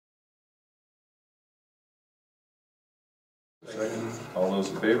Second. All those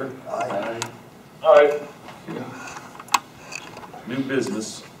in favor? Aye. Aye. Okay. New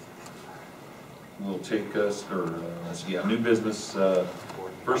business will take us, new business.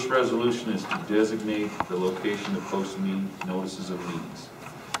 First resolution is to designate the location to post notices of meetings.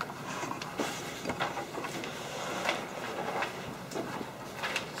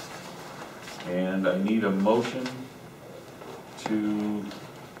 And I need a motion to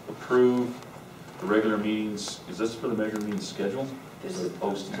approve the regular meetings. Is this for the regular meeting schedule? This Or is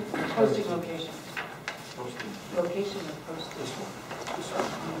posting? posting location. Posting. Location of posting. This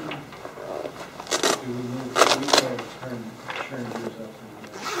one. Do we move, we turn yours up?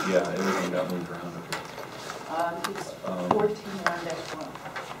 Yeah, everything got moved around. It's Um, 14-1-1.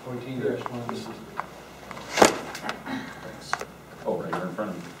 14-1. This is. Thanks. Oh, right here in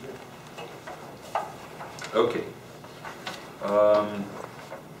front of me. Okay.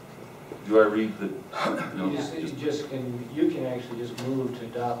 Do I read the? No, You can actually just move to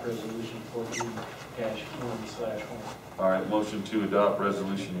adopt resolution 14-1/1. All right, motion to adopt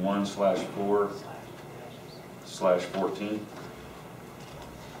resolution 1/4/14.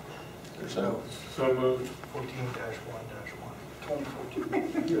 There's a So moved. 14-1-1.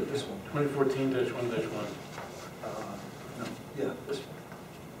 2014. Here, this one. 2014-1-1. No, yeah, this one.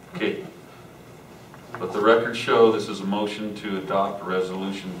 okay. Let the record show this is a motion to adopt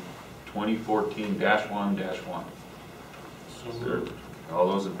resolution 2014-1-1. So moved. All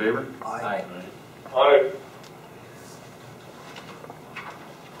those in favor? Aye. Aye.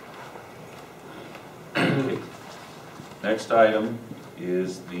 Okay. Next item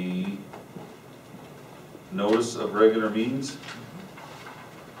is the notice of regular meetings.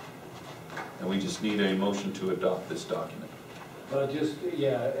 And we just need a motion to adopt this document. Well, this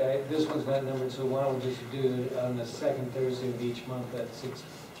one's not numbered, so why don't we just do it on the second Thursday of each month at 6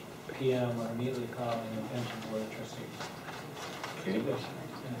 p.m. or immediately following the pension board of trustees. Okay.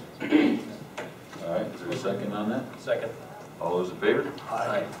 All right, is there a second on that? Second. All those in favor?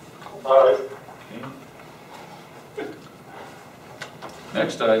 Aye. Aye. Okay.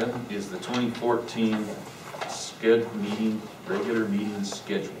 Next item is the 2014 regular meeting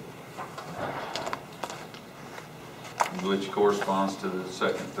schedule, which corresponds to the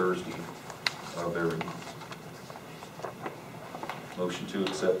second Thursday of every month. Motion to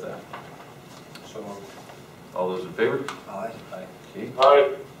accept that. So moved. All those in favor? Aye. Okay.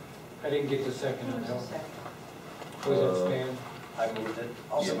 Aye. I didn't get the second on that. Was it Stan? I moved it.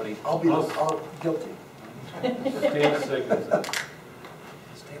 Somebody. I'll be guilty. Stan seconds it.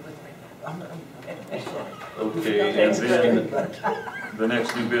 Stay with me. I'm sorry. Okay, and then the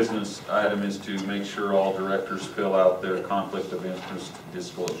next new business item is to make sure all directors fill out their conflict of interest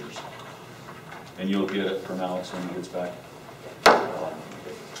disclosures. And you'll get it from Alex when he gets back.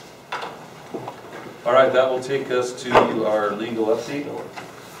 All right, that will take us to our legal update.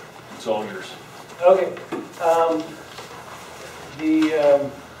 It's all yours. Okay.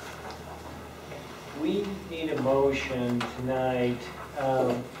 We need a motion tonight,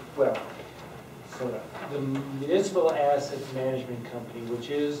 well, sort of. The Municipal Asset Management Company, which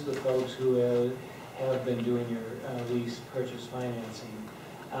is the folks who have been doing your lease purchase financing,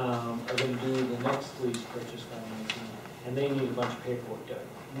 are going to do the next lease purchase financing, and they need a bunch of paperwork done.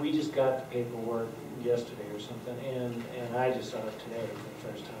 We just got the paperwork yesterday or something, and I just saw it today for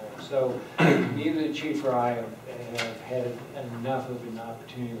the first time. So neither the chief or I have had enough of an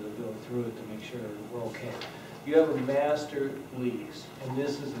opportunity to go through it to make sure we're okay. You have a master lease, and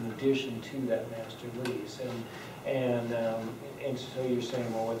this is in addition to that master lease. And so you're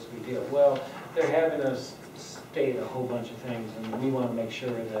saying, well, what's the big deal? Well, they're having us state a whole bunch of things, and we want to make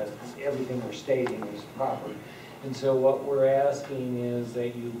sure that everything we're stating is proper. And so what we're asking is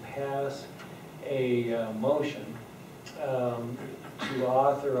that you pass a motion to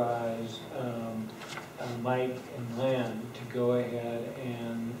authorize Mike and Len to go ahead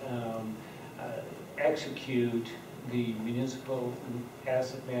and execute the Municipal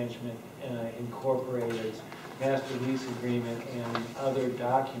Asset Management Incorporated's master lease agreement and other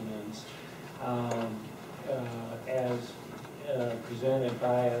documents as presented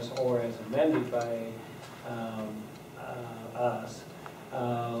by us or as amended by us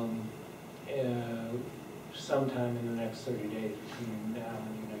sometime in the next 30 days between now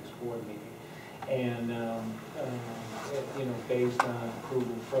and your next board meeting. And, based on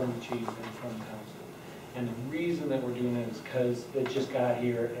approval from the chief and from council. And the reason that we're doing it is because they just got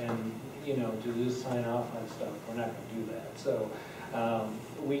here and, to just sign off on stuff, we're not going to do that. So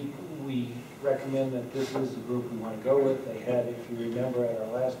we recommend that this is the group we want to go with. They had, if you remember at our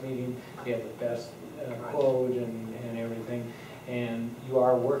last meeting, they had the best quote and everything. And you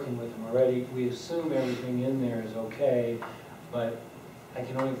are working with them already. We assume everything in there is okay. but I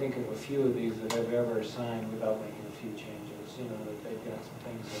can only think of a few of these that I've ever signed without making a few changes, you know, that they've got some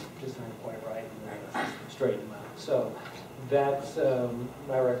things that just aren't quite right and we're gonna straighten them out. So that's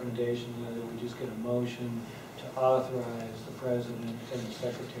my recommendation, that we just get a motion to authorize the president and the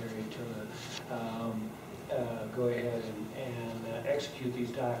secretary to go ahead and execute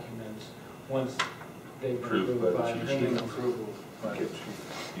these documents once they've been Approved by approved the by chief. pending approval. Okay.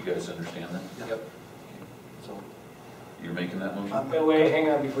 You guys understand that? Yep. So, You're making that motion? No, wait, hang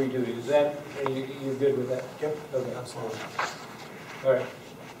on before you do it. Is that, you're good with that? yep, Okay, absolutely. all right.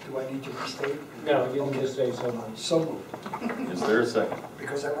 Do I need to restate? No, you can just say so much. So moved, Is there a second?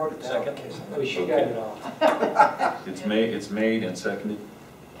 because I wrote it down. Second. in case I- Oh, she got it all. It's made and seconded.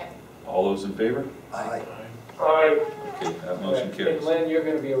 All those in favor? Aye. Aye. Okay, that motion And carries. Lynn, you're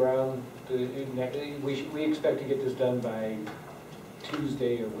gonna be around, we expect to get this done by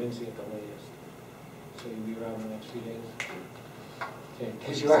Tuesday or Wednesday at the latest. So you'll be around the next few days? Okay, 'cause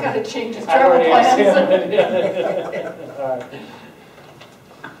He's you are. gotta change his I travel already plans. understand. All right.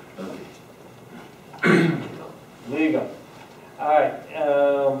 Legal. All right,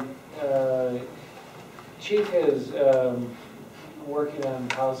 Chief is working on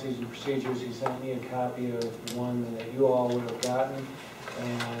policies and procedures. He sent me a copy of one that you all would have gotten,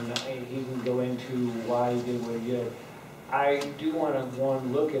 and he can go into why he did what he did. I do want to,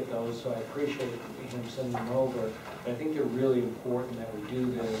 look at those, so I appreciate him sending them over. But I think they're really important that we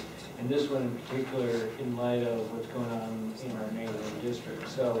do this, and this one in particular, in light of what's going on in our neighboring district.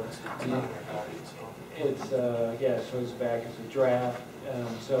 So it's, yeah, so it's back as a draft.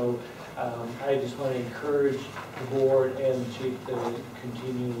 I just want to encourage the board and the chief to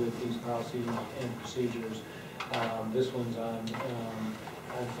continue with these policies and procedures. This one's on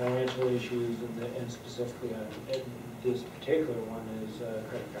financial issues and specifically on, this particular one is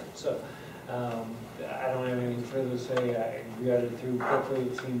credit cards. So I don't have anything further to say. I read it through quickly.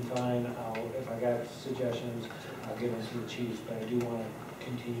 It seemed fine. If I got suggestions, I'll give them to the chief. But I do want to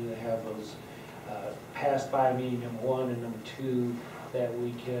continue to have those pass by me, number one, and number two, that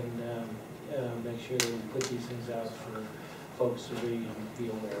we can make sure that we put these things out for folks to read and be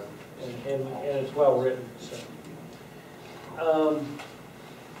aware of. And it's well written. So.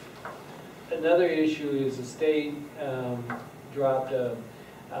 Another issue is the state dropped a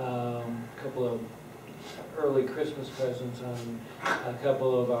couple of early Christmas presents on a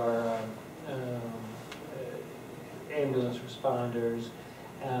couple of our ambulance responders,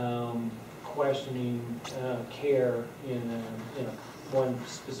 questioning care in one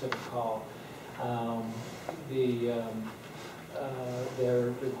specific call.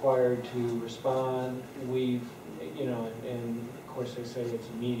 They're required to respond. We've, and of course they say it's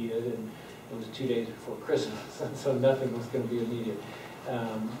immediate, and it was 2 days before Christmas, so nothing was going to be immediate.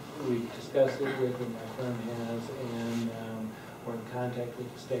 We've discussed it with them, my firm has, and we're in contact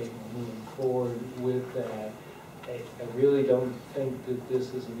with the state, and we're moving forward with that. I really don't think that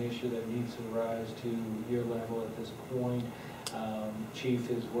this is an issue that needs to rise to your level at this point. Chief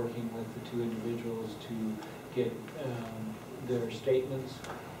is working with the two individuals to get their statements,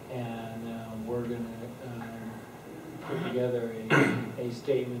 and we're going to put together a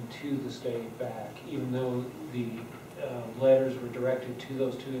statement to the state back. Even though the letters were directed to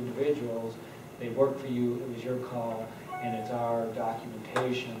those two individuals, they worked for you, it was your call, and it's our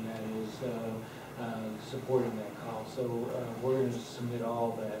documentation that is supporting that call. So we're going to submit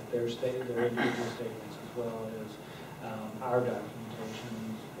all that, their individual statements as well as our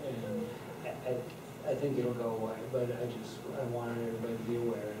documentation, and I think it'll go away, but I wanted everybody to be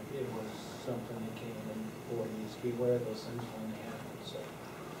aware it was something that came in. Board needs to be aware of those things when they happen. So,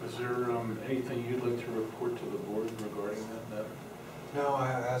 Is there anything you'd like to report to the board regarding that matter? No,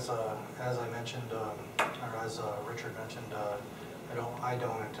 as I mentioned, or as Richard mentioned, I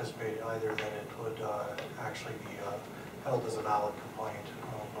don't anticipate either that it would actually be held as a valid complaint,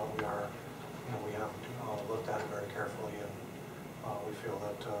 but we have looked at it very carefully, and we feel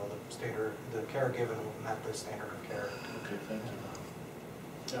that the care given met the standard of care. Okay, thank you.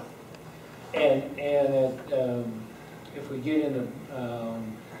 Yeah. and if we get into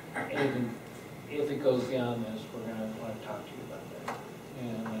anything, if it goes beyond this, we're going to want to talk to you about that.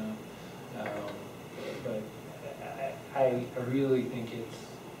 And but I really think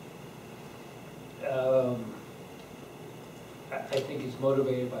I think it's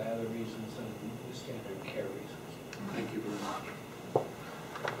motivated by other reasons than the standard care reasons. Thank you very much.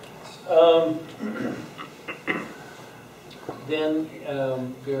 Then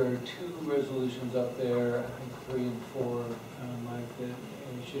there are two resolutions up there, I think 3 and 4, Mike, that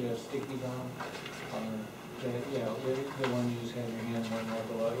you should have stickies on. Yeah, the one you just had in your hand, one right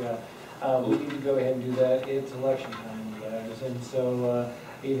below. Yeah, we need to go ahead and do that. It's election time, you does. And so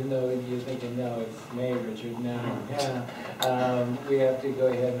even though you're thinking, no, it's May, Richard, no, we have to go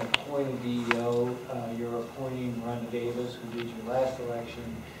ahead and appoint a DEO. You're appointing Rhonda Davis, who did your last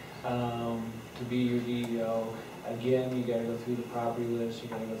election, to be your DEO. Again, you gotta go through the property list, you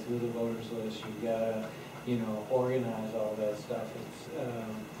gotta go through the voters list, you gotta, you know, organize all that stuff. It's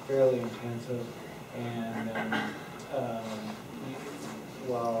fairly intensive, and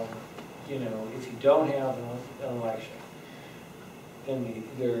while, you know, if you don't have an election, then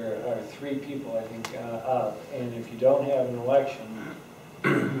there are 3 people, I think, up, and if you don't have an election,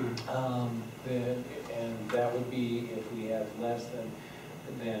 then, and that would be if we have less than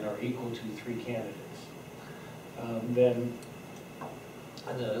or equal to 3 candidates. Then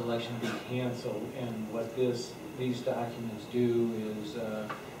the election be canceled, and what these documents do is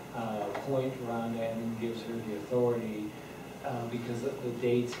appoint Rhonda and gives her the authority, because the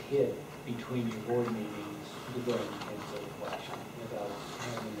dates hit between your board meetings, to go ahead and cancel the election without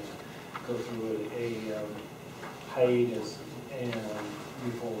having to go through a hiatus and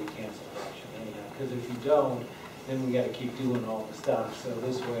before we cancel the election anyhow. Because if you don't, then we got to keep doing all the stuff. So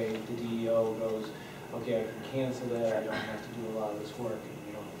this way, the DEO goes, okay, I can cancel that, I don't have to do a lot of this work, and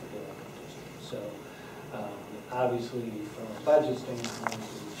we don't have to go out of district. So, obviously, from a budget standpoint,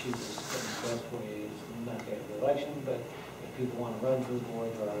 the cheapest and best way is not to have the election, but if people want to run for the board,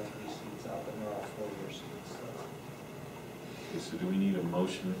 there are 3 seats up, and there are 4-year seats. So. Okay, so do we need a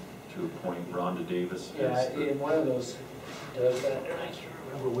motion to appoint Rhonda Davis? Yeah, as the- and one of those does that, and I can't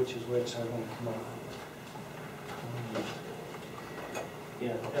remember which is which, so I'm going to come on.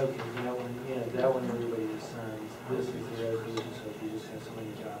 Yeah, okay, that one, that one everybody just signs. This is the resolution, so if you just have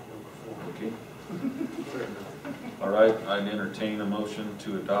somebody job number 4. Okay. All right, I'd entertain a motion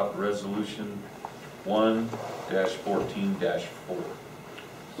to adopt resolution 1-14-4.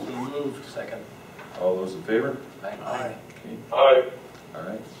 So moved. Second. All those in favor? Aye. Okay, Aye. all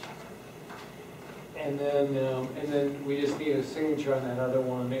right. And then we just need a signature on that other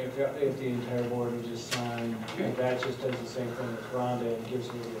one, if the entire board would just sign. Okay. That just does the same thing as Rhonda and gives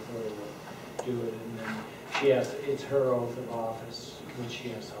her the authority to do it. And then she has, it's her oath of office, which she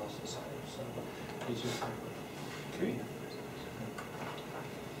has to also sign, so it's just. Okay.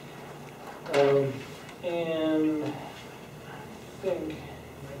 And I think,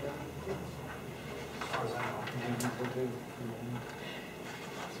 As far as I know.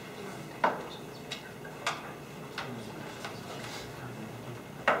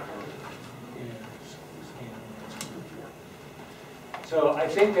 So I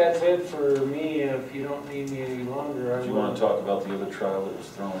think that's it for me. If you don't need me any longer, I will. Do you want to talk about the other trial that was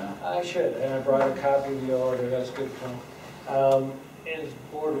thrown out? I should, and I brought a copy of the order. That's a good point. As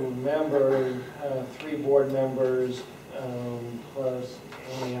board remember, 3 board members plus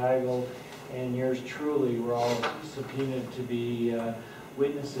Amy Eigel and yours truly were all subpoenaed to be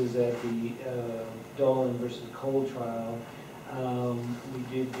witnesses at the Dolan versus Cole trial. We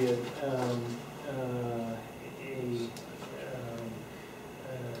did get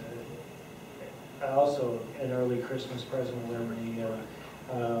also an early Christmas present when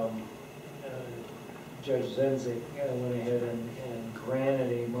the Judge Zenzik went ahead and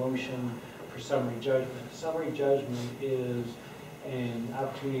granted a motion for summary judgment. Summary judgment is an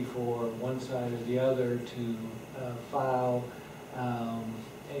opportunity for one side or the other to file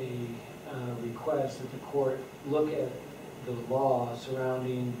a request that the court look at the law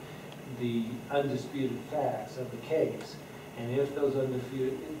surrounding the undisputed facts of the case. And if those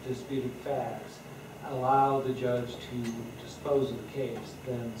undisputed facts allow the judge to dispose of the case,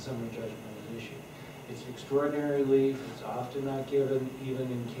 then summary judgment is issued. It's extraordinary relief. It's often not given, even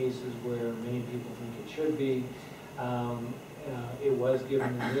in cases where many people think it should be. It was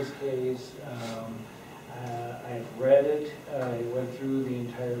given in this case. I've read it. I went through the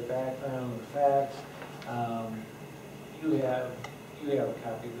entire background of the facts. You have a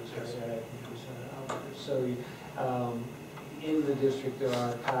copy of this, right? I think you sent it out. So in the district there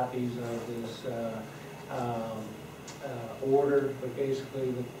are copies of this order, but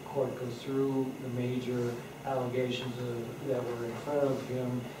basically the court goes through the major allegations that were in front of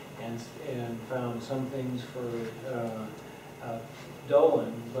him and found some things for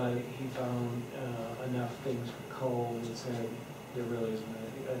Dolan, but he found enough things for Cole that said there really isn't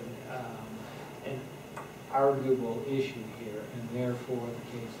an arguable issue here, and therefore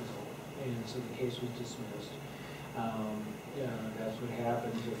the case is over. And so the case was dismissed. That's what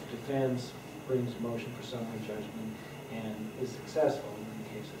happens if defense brings a motion for summary judgment and is successful, and the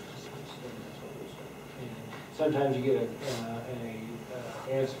case is dismissed. And that's what was done. And sometimes you get an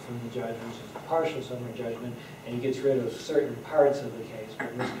answer from the judge, which is a partial summary judgment, and he gets rid of certain parts of the case.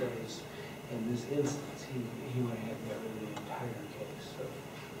 But in this case, in this instance, he went ahead and got rid of the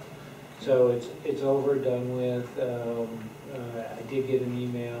So it's over, done with. I did get an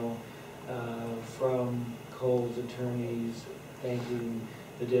email from Cole's attorneys thanking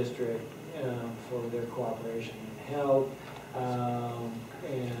the district for their cooperation and help. And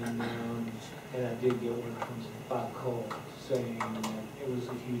I did get one from Bob Cole saying that it was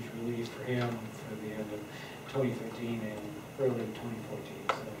a huge relief for him for the end of 2013 and early 2014.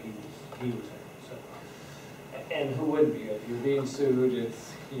 So he was there. So, and who wouldn't be? If you're being sued,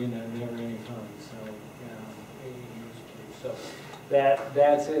 it's never any fun. So he was pleased. So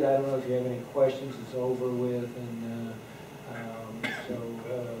that's it. I don't know if you have any questions. It's over with, and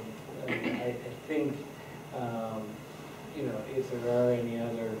I think. If there are any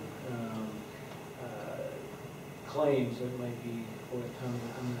other claims that might be forthcoming,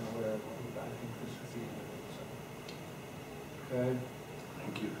 I'm not aware of them, but I think this is the end of it. So. Okay?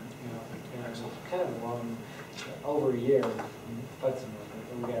 Thank you. Yeah, it's kind of long, over a year, futzing with it,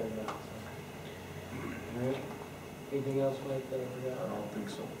 but we got it done. So. All right? Anything else, Mike, that I I forgot? don't think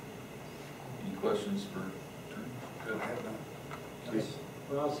so. Any questions for Attorney? Good. I have none. Okay.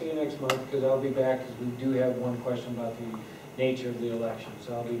 Well, I'll see you next month, because I'll be back, because we do have one question about the nature of the election,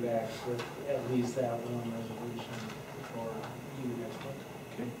 so I'll be back with at least that one resolution for you next month.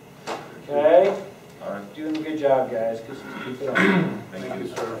 Okay. Okay? All right. Doing a good job, guys, just keep it up. Thank you,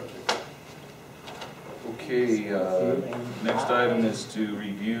 sir. Okay, next item is to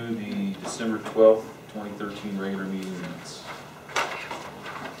review the December 12th, 2013 regular meeting minutes.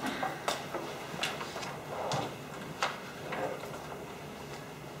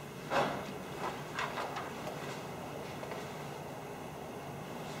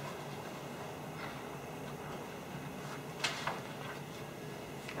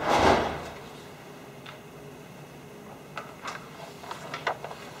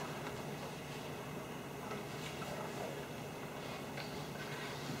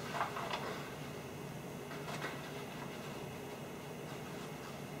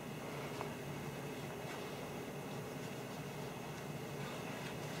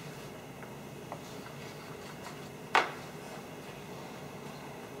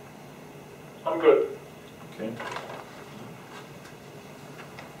 I'm good. Okay.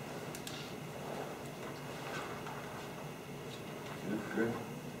 Good.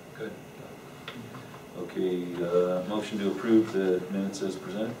 Good. Okay, motion to approve the minutes as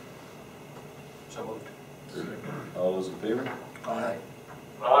presented. So moved. All those in favor? Aye.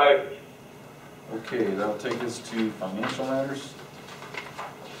 Aye. Okay, that'll take us to financial matters.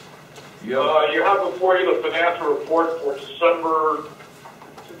 You have before you the financial report for December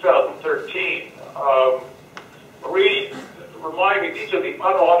 2013. Marie, remind me, these are the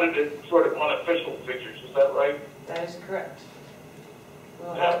unaudited, sort of unofficial figures, is that right? That is correct.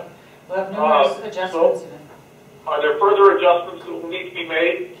 We'll Yeah. have numerous adjustments in it. Are there further adjustments that will need to be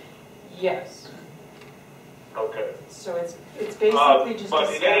made? Yes. Okay. So it's basically just a But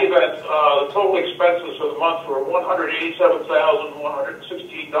in any step. event, the total expenses for the month were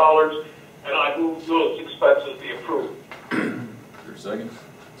 $187,116, and I move those expenses be approved. Your second?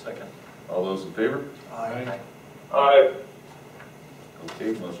 Second. All those in favor? Aye. Aye.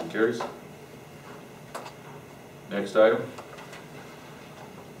 Okay, motion carries. Next item.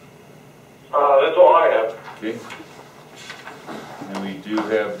 That's all I have. Okay. And we do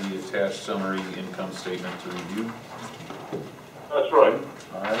have the attached summary income statement to review. That's right.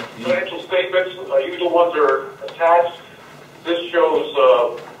 All right. Financial statements, usual ones are attached. This shows,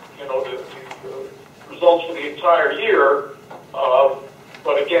 the results for the entire year.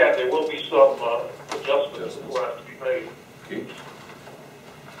 But again, there will be some adjustments that will have to be made. Okay.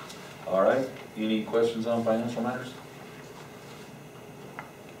 All right. Any questions on financial matters?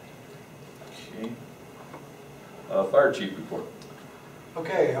 Okay. Fire chief report.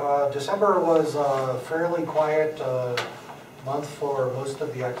 Okay, December was a fairly quiet month for most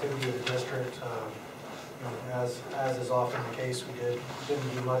of the activity of the district. As is often the case, we didn't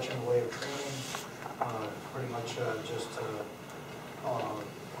do much in the way of training. Pretty much just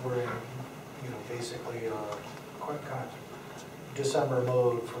we're in, basically quick kind of December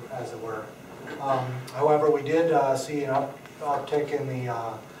mode, as it were. However, we did see an uptick in the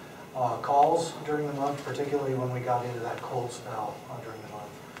calls during the month, particularly when we got into that cold spell during the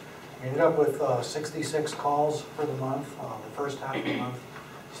month. We ended up with 66 calls for the month. The first half of the month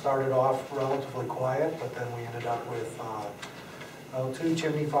started off relatively quiet, but then we ended up with 3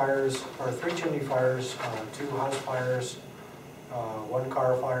 chimney fires, 2 house fires, 1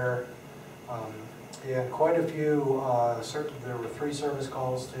 car fire, and quite a few, there were 3 service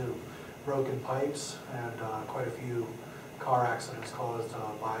calls to broken pipes and quite a few car accidents caused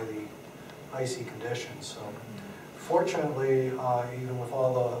by the icy conditions. So Fortunately, even with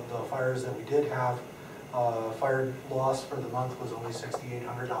all the fires that we did have, fire loss for the month was only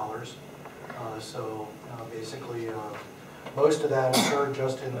 $6,800. So basically, most of that occurred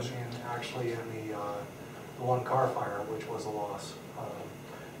just actually in the one car fire, which was a loss.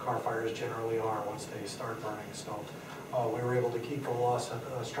 Car fires generally are once they start burning. So we were able to keep the loss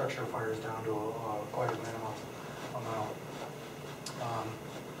of structure fires down to quite a minimum amount.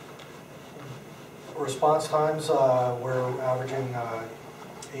 Response times, we're averaging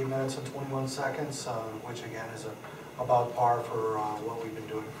 8 minutes and 21 seconds, which again is about par for what we've been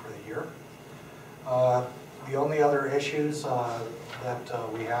doing for the year. The only other issues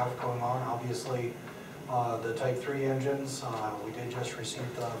that we have going on, obviously, the Type 3 engines, we did just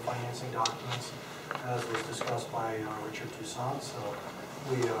receive the financing documents as was discussed by Richard Toussaint, so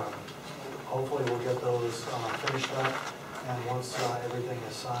we hopefully will get those finished up, and once everything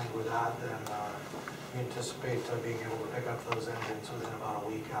is signed with that, then we anticipate being able to pick up those engines within about a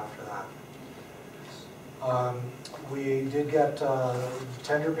week after that. We did get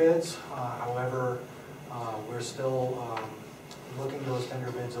tender bids, however, we're still looking those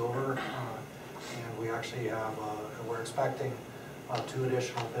tender bids over, and we actually have, we're expecting 2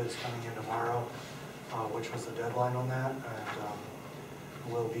 additional bids coming in tomorrow, which was the deadline on that, and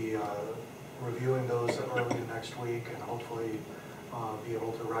we'll be reviewing those early next week, and hopefully be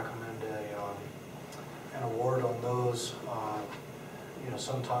able to recommend an award on those,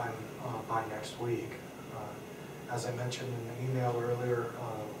 sometime by next week. As I mentioned in the email earlier,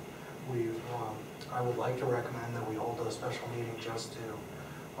 I would like to recommend that we hold a special meeting just to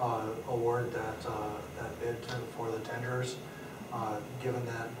award that bid for the tenders, given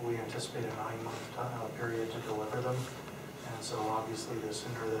that we anticipate a 9-month period to deliver them. And so obviously the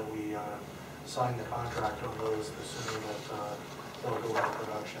sooner that we sign the contract on those, the sooner that they'll go into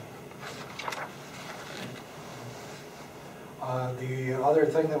production. The other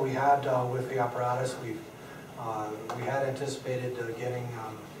thing that we had with the apparatus, we had anticipated getting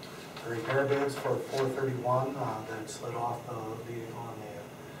the repair bids for 431 that slid off on the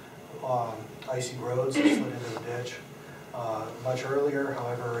icy roads and slid into the ditch much earlier.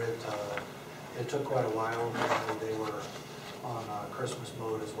 However, it took quite a while. They were on Christmas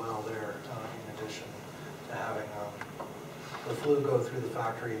mode as well there, in addition to having the flu go through the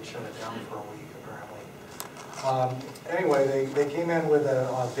factory and shut it down for a week apparently. Anyway, they came in with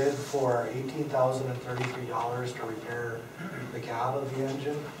a bid for $18,033 to repair the cab of the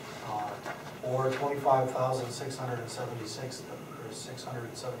engine, or $25,676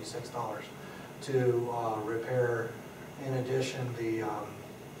 to repair, in addition, the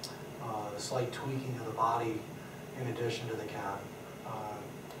slight tweaking of the body in addition to the cab,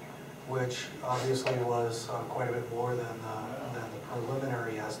 which obviously was quite a bit more than the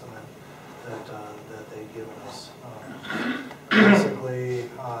preliminary estimate that they'd given us. Basically,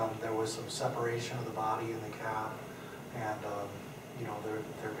 there was some separation of the body and the cab, and they're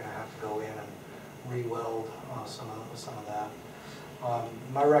going to have to go in and re-weld some of that.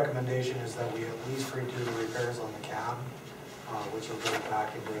 My recommendation is that we at least redo the repairs on the cab, which will get it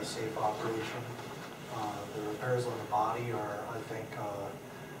back into a safe operation. The repairs on the body are, I think,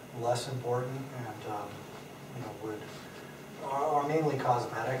 less important and are mainly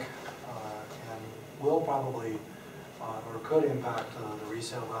cosmetic, and will probably or could impact the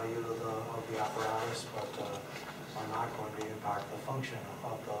resale value of the apparatus, but are not going to impact the function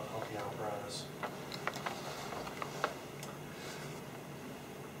of the apparatus.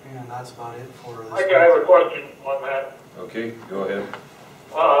 And that's about it for this. I have a question on that. Okay, go ahead.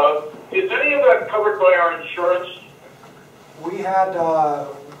 Is any of that covered by our insurance? We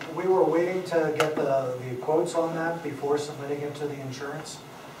were waiting to get the quotes on that before submitting it to the insurance,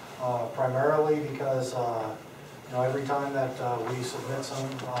 primarily because every time that we submit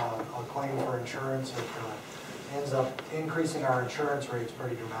a claim for insurance, it ends up increasing our insurance rates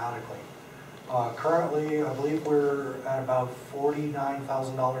pretty dramatically. Currently, I believe we're at about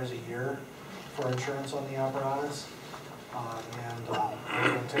 $49,000 a year for insurance on the apparatus, and we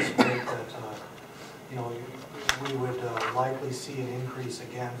anticipate that we would likely see an increase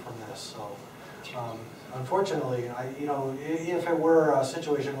again from this. So, unfortunately, if it were a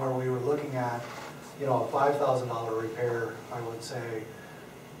situation where we were looking at a $5,000 repair, I would say,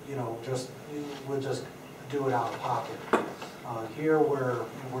 we'll just do it out of pocket. Here we're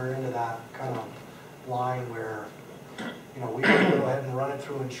into that kind of line where we can go ahead and run it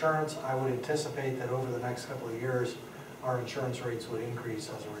through insurance. I would anticipate that over the next couple of years, our insurance rates would increase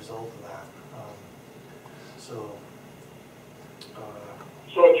as a result of that. So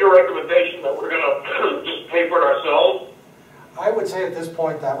it's your recommendation that we're going to just pay for it ourselves? I would say at this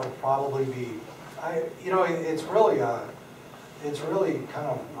point that would probably be It's really kind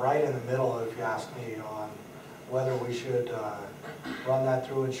of right in the middle, if you ask me, on whether we should run that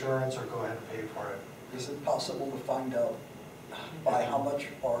through insurance or go ahead and pay for it. Is it possible to find out by how much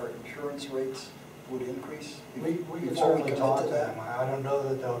our insurance rates would increase? We can before we certainly commit talk to that? them. I don't know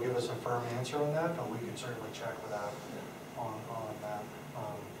that they'll give us a firm answer on that, but we can certainly check with that, on that.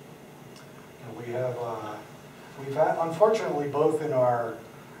 We've had, unfortunately, both in our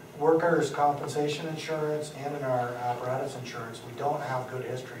workers' compensation insurance and in our apparatus insurance, we don't have good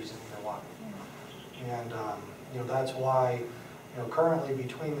histories in either one. And, that's why, currently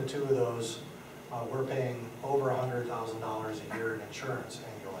between the two of those, we're paying over $100,000 a year in insurance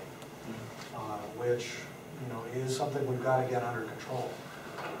annually, which, is something we've got to get under control.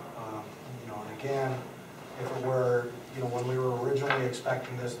 And again, if it were, when we were originally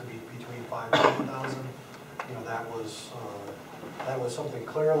expecting this to be between 5,000 and 10,000, that was something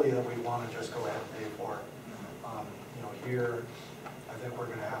clearly that we want to just go ahead and pay for. Here, I think we're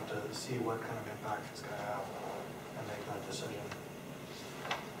going to have to see what kind of impact it's going to have and make that decision.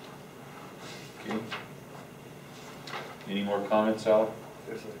 Okay. Any more comments, Al?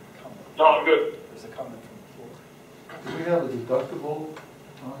 There's a comment. No, I'm good. There's a comment from the floor. Do we have a deductible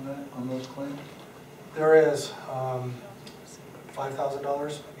on those claims? There is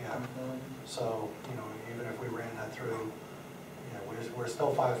 $5,000, yeah. So, even if we ran that through, we're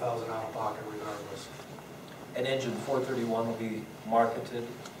still $5,000 out of pocket regardless. An engine 431 will be marketed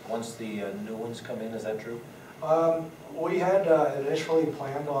once the new ones come in, is that true? We had initially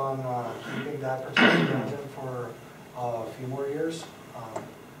planned on keeping that particular engine for a few more years.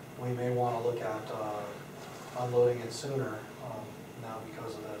 We may want to look at unloading it sooner now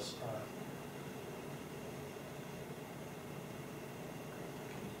because of this.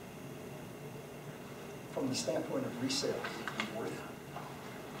 From the standpoint of resale, would it be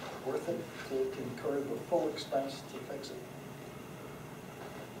worth it to incur the full expense to fix it?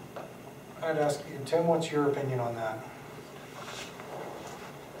 I'd ask you, Tim, what's your opinion on that?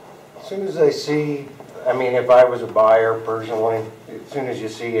 As soon as I see, if I was a buyer personally, as soon as you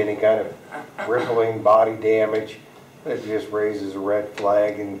see any kind of rippling body damage, it just raises a red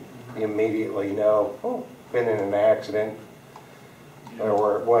flag and you immediately know, oh, been in an accident,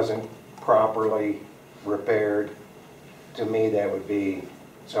 or it wasn't properly repaired. To me, that would be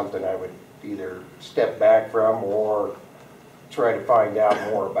something I would either step back from or try to find out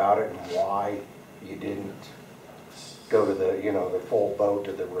more about it and why you didn't go to the, the full boat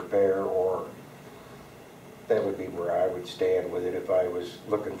to the repair, or that would be where I would stand with it if I was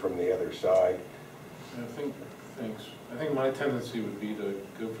looking from the other side. I think my tendency would be to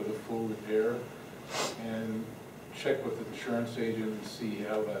go for the full repair and check with the insurance agent and see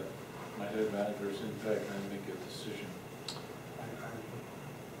how that might have adverse impact and then make a decision. I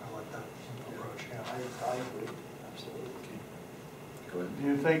like that approach, yeah. I agree, absolutely. Go ahead. Do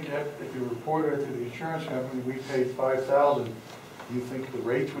you think that if you reported it to the insurance company, we paid $5,000, do you think the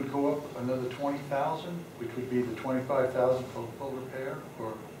rates would go up another $20,000, which would be the $25,000 for full repair,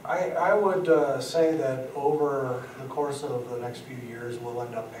 or? I would say that over the course of the next few years, we'll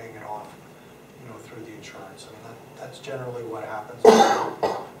end up paying it off, through the insurance. That's generally what happens.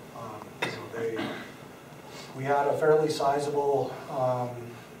 We had a fairly sizable,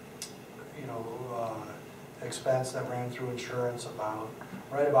 expense that ran through insurance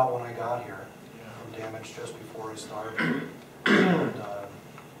right about when I got here, from damage just before I started. And,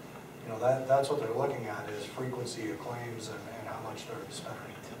 that's what they're looking at, is frequency of claims and how much they're spending.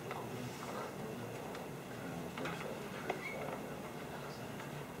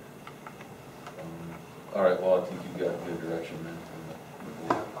 All right, well, I think you've got good direction then.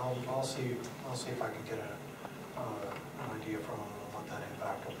 Yeah, I'll see if I can get an idea from them of what that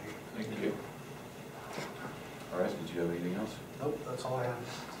impact will be. Thank you. All right, did you have anything else? Nope, that's all I have.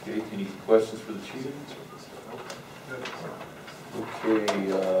 Okay, any questions for the chief? Okay,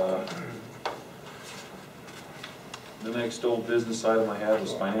 the next old business item I have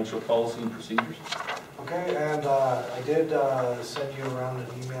is financial policy and procedures. Okay, and I did send you around an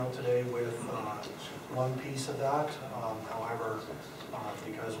email today with one piece of that. However,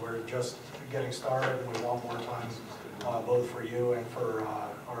 because we're just getting started and we want more time both for you and for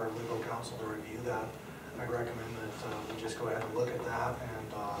our legal counsel to review that, I recommend that we just go ahead and look at that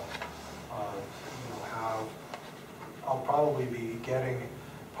and I'll probably be getting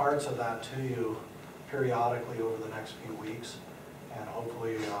parts of that to you periodically over the next few weeks, and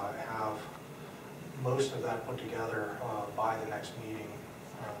hopefully have most of that put together by the next meeting.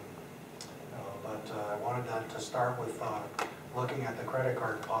 But I wanted that to start with looking at the credit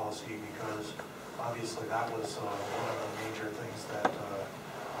card policy, because obviously that was one of the major things that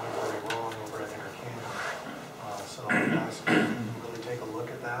went very wrong over at Intercounty.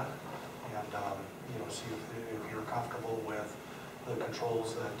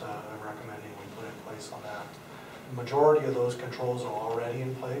 controls that I'm recommending we put in place on that. The majority of those controls are already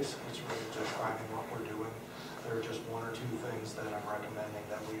in place. It's really just driving what we're doing. There are just one or two things that I'm recommending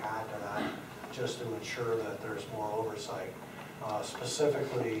that we add to that just to ensure that there's more oversight.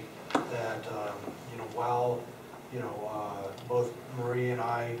 Specifically that, while, both Marie and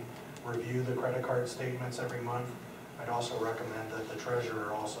I review the credit card statements every month, I'd also recommend that the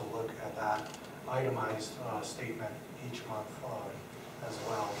treasurer also look at that itemized statement each month as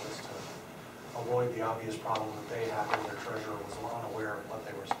well, just to avoid the obvious problem that they had where their treasurer was unaware of what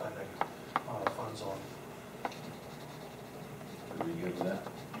they were spending funds on. Are we good with that?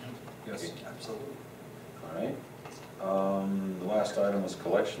 Yes, Okay. absolutely. All right. The last item was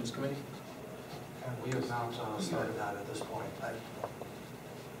collections committee. And we have not started that at this point.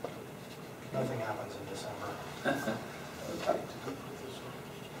 Nothing happens in December.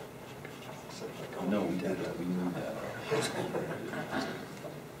 No, we did that, we moved that.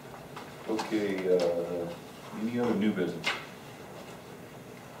 Okay, any other new business?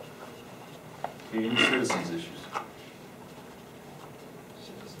 Okay, any citizens issues?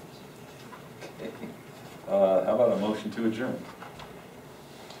 Okay. How about a motion to adjourn?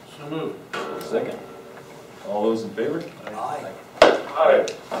 So moved. Second. All those in favor? Aye. All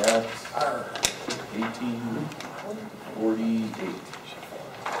right. At 18:48.